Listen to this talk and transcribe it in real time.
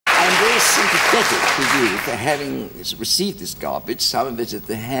I'm very sympathetic to you for having received this garbage, some of it at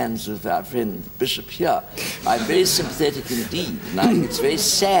the hands of our friend Bishop here. I'm very sympathetic indeed, and I think it's very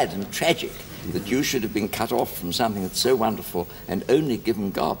sad and tragic that you should have been cut off from something that's so wonderful and only given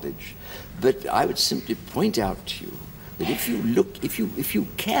garbage. But I would simply point out to you that if you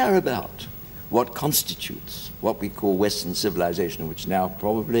care about what constitutes what we call Western civilization, which now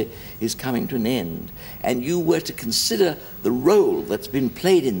probably is coming to an end, and you were to consider the role that's been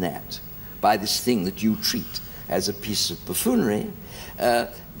played in that by this thing that you treat as a piece of buffoonery,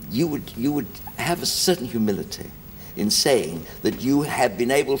 you would have a certain humility in saying that you have been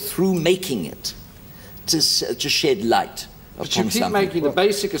able, through making it, to shed light upon something. But you keep making the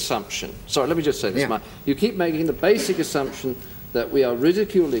basic assumption, sorry, let me just say this, Mike. You keep making the basic assumption that we are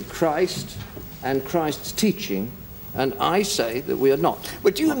ridiculing Christ and Christ's teaching, and I say that we are not.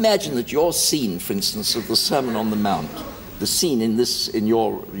 But do you imagine that your scene, for instance, of the Sermon on the Mount, the scene in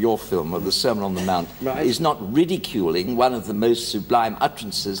your film of the Sermon on the Mount, is not ridiculing one of the most sublime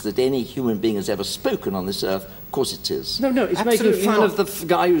utterances that any human being has ever spoken on this earth? Of course it is. No, it's making fun of the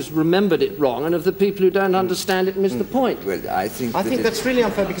guy who's remembered it wrong and of the people who don't understand it and miss the point. Well, I think that's really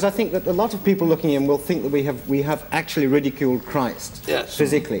unfair, because I think that a lot of people looking in will think that we have actually ridiculed Christ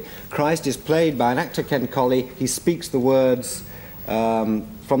physically. Christ is played by an actor, Ken Colley. He speaks the words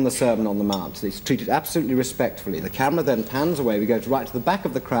from the Sermon on the Mount. He's treated absolutely respectfully. The camera then pans away. We go right to the back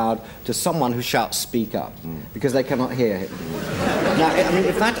of the crowd to someone who shouts, "Speak up," because they cannot hear him. Now, I mean,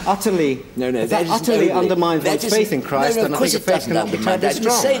 if that utterly, undermines one's faith in Christ, then I think a faith cannot be terribly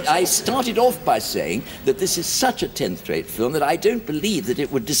strong. I started off by saying that this is such a 10th-rate film that I don't believe that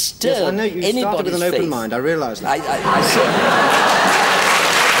it would disturb anybody's faith. Yes, I know you started with an open mind. I realise that. I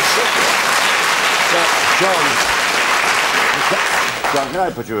John, can I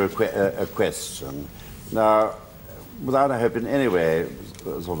put you a question? Now, without, I hope, in any way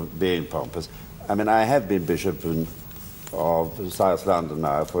sort of being pompous, I mean, I have been Bishop of South London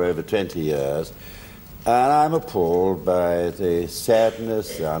now for over 20 years, and I'm appalled by the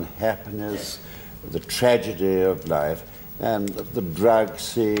sadness, the unhappiness, the tragedy of life, and the drug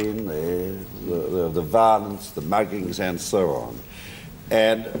scene, the violence, the muggings, and so on.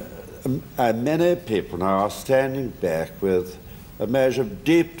 And many people now are standing back with a measure of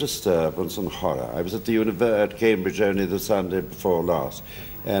deep disturbance and horror. I was at Cambridge only the Sunday before last,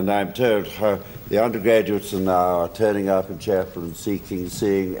 and I'm told how the undergraduates are now turning up in chapel and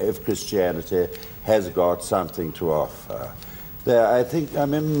seeing if Christianity has got something to offer. I think, I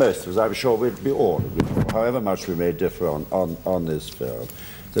mean, most of us, I'm sure we'd be all, however much we may differ on this film,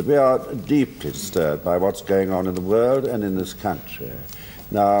 that we are deeply disturbed by what's going on in the world and in this country.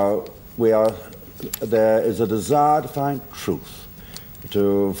 Now, there is a desire to find truth,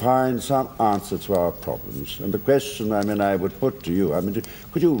 to find some answer to our problems. And the question, I mean, I would put to you, I mean,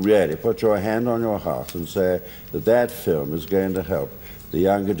 could you really put your hand on your heart and say that that film is going to help the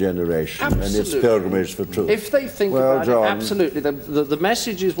younger generation in its pilgrimage for truth? If they think about it, absolutely. The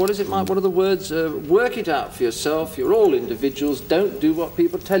message is, what is it, Mike? What are the words? Work it out for yourself. You're all individuals. Don't do what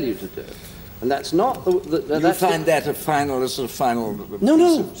people tell you to do. And that's not the... you find that a sort of final...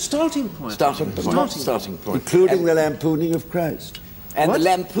 No, starting point. Starting point. Including the lampooning of Christ. And the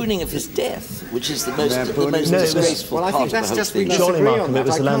lampooning of his death, which is the most disgraceful part of the whole thing. Surely, Malcolm, it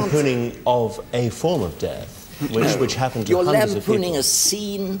was the lampooning of a form of death, which happened to hundreds of people. You're lampooning a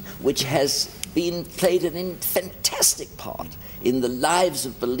scene which has been played a fantastic part in the lives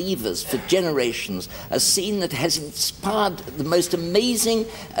of believers for generations, a scene that has inspired the most amazing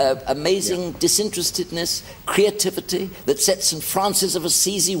disinterestedness, creativity, that set St. Francis of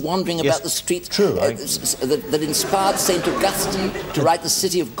Assisi wandering about the streets, that inspired St. Augustine to write The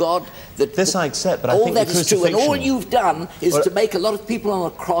City of God. This I accept, but I think all that is true, and all you've done is to make a lot of people on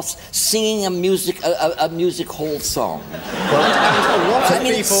a cross singing a music hall song.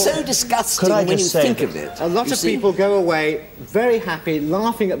 It's so disgusting when you think of it. A lot of people go away very happy,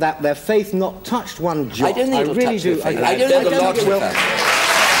 laughing at that, their faith not touched one jot. I don't think it'll touch their faith. I don't think it will.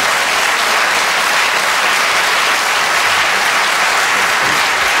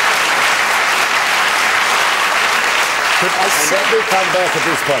 Let me come back at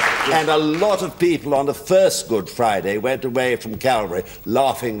this point. And a lot of people on the first Good Friday went away from Calvary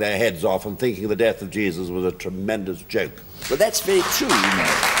laughing their heads off and thinking the death of Jesus was a tremendous joke. Well, that's very true, you know,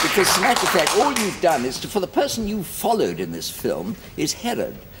 because as a matter of fact, all you've done is for the person you followed in this film is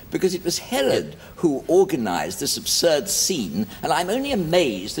Herod, because it was Herod who organised this absurd scene, and I'm only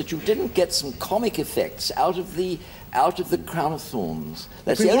amazed that you didn't get some comic effects out of the Crown of Thorns.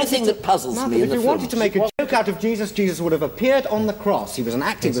 That's the only thing that puzzles me in the film. If you wanted to make a joke look out of Jesus, Jesus would have appeared on the cross. He was an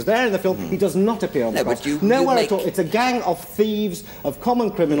actor, he was there in the film. He does not appear on the cross. Nowhere at all. It's a gang of thieves, of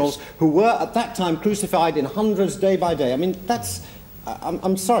common criminals who were at that time crucified in hundreds day by day. I mean, that's...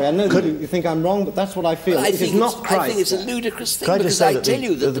 I'm sorry, I know that you think I'm wrong, but that's what I feel. It is not Christ. I think it's a ludicrous thing, because I tell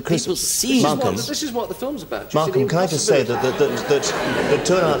you that the people see... This is what the film's about. Malcolm, can I just say that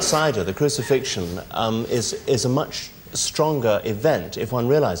to an outsider, the crucifixion is a much stronger event if one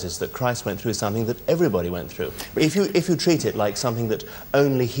realises that Christ went through something that everybody went through. If you treat it like something that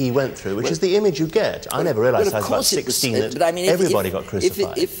only he went through, which is the image you get. I never realised I was about 16 that everybody got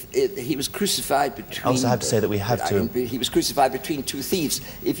crucified. If he was crucified between... I also have to say that we have to... he was crucified between two thieves.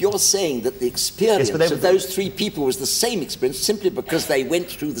 If you're saying that the experience of those three people was the same experience simply because they went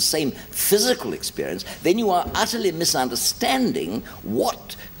through the same physical experience, then you are utterly misunderstanding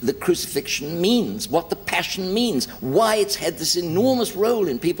what the crucifixion means, what the passion means, why it's had this enormous role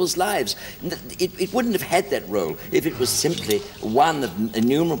in people's lives. It wouldn't have had that role if it was simply one of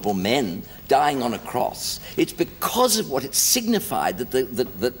innumerable men dying on a cross. It's because of what it signified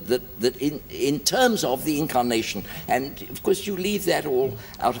that in terms of the incarnation, and of course you leave that all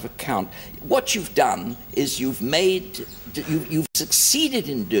out of account. What you've done is you've succeeded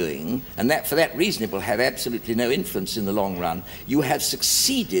in doing, and that for that reason it will have absolutely no influence in the long run, you have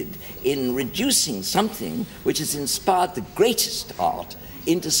succeeded in reducing something which has inspired the greatest art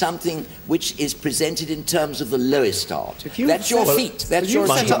into something which is presented in terms of the lowest art. That's your feat. That's your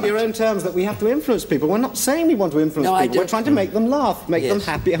set up your own terms that we have to influence people. We're not saying we want to influence people. We're trying to make them laugh, make them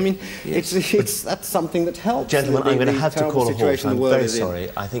happy. I mean, that's something that helps. Gentlemen, I'm going to have to call a halt. I'm very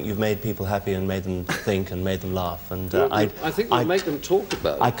sorry. I think you've made people happy and made them think and made them laugh. And I think we'll make them talk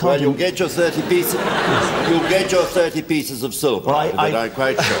about it. Well, you'll get your 30 pieces. You'll get your 30 pieces of silver. Well, I'm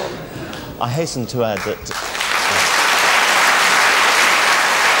quite sure. I hasten to add that.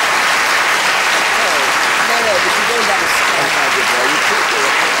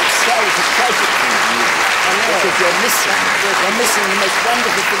 You're missing the most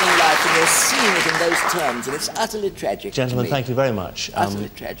wonderful thing in life, and you're seeing it in those terms, and it's utterly tragic. Gentlemen, thank you very much. Utterly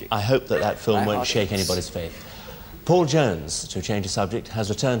tragic. I hope that film won't shake anybody's faith. Paul Jones, to change the subject, has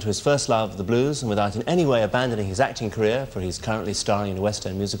returned to his first love, the blues, and without in any way abandoning his acting career, for he's currently starring in a West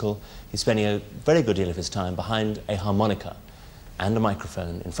End musical, he's spending a very good deal of his time behind a harmonica and a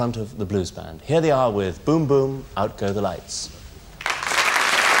microphone in front of the blues band. Here they are with Boom Boom, Out Go the Lights.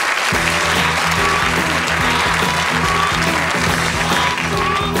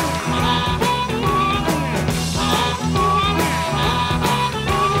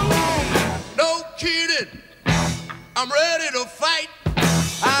 I'm ready to fight.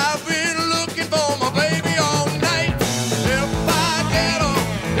 I've been looking for my baby all night. If I get her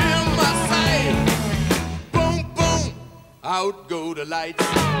in my sight, boom, boom, out go the lights.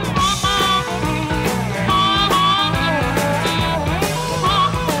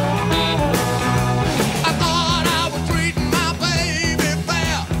 I thought I was treating my baby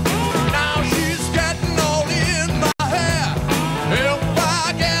fair. Now she's getting all in my hair. If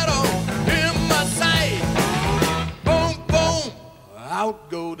I get her in my sight, out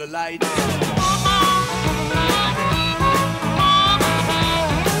go the lights.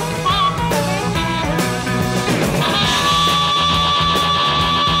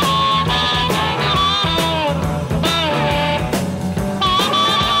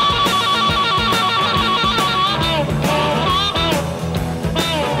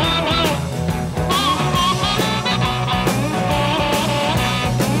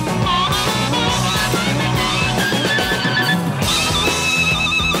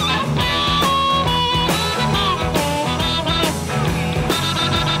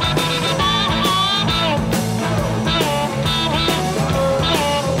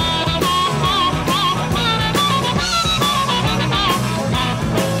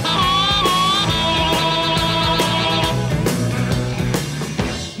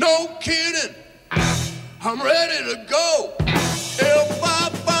 I'm ready to go. If I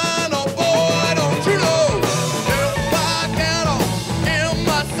find a boy, don't you know? If I get her in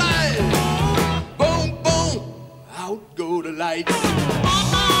my sight, boom, boom, out go the lights.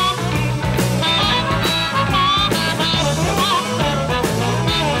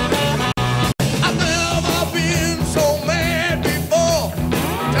 I've never been so mad before,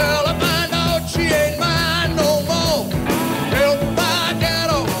 till I find out she ain't mine no more. If I get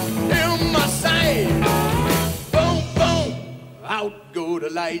her in my sight, out go the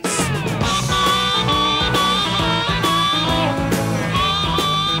lights.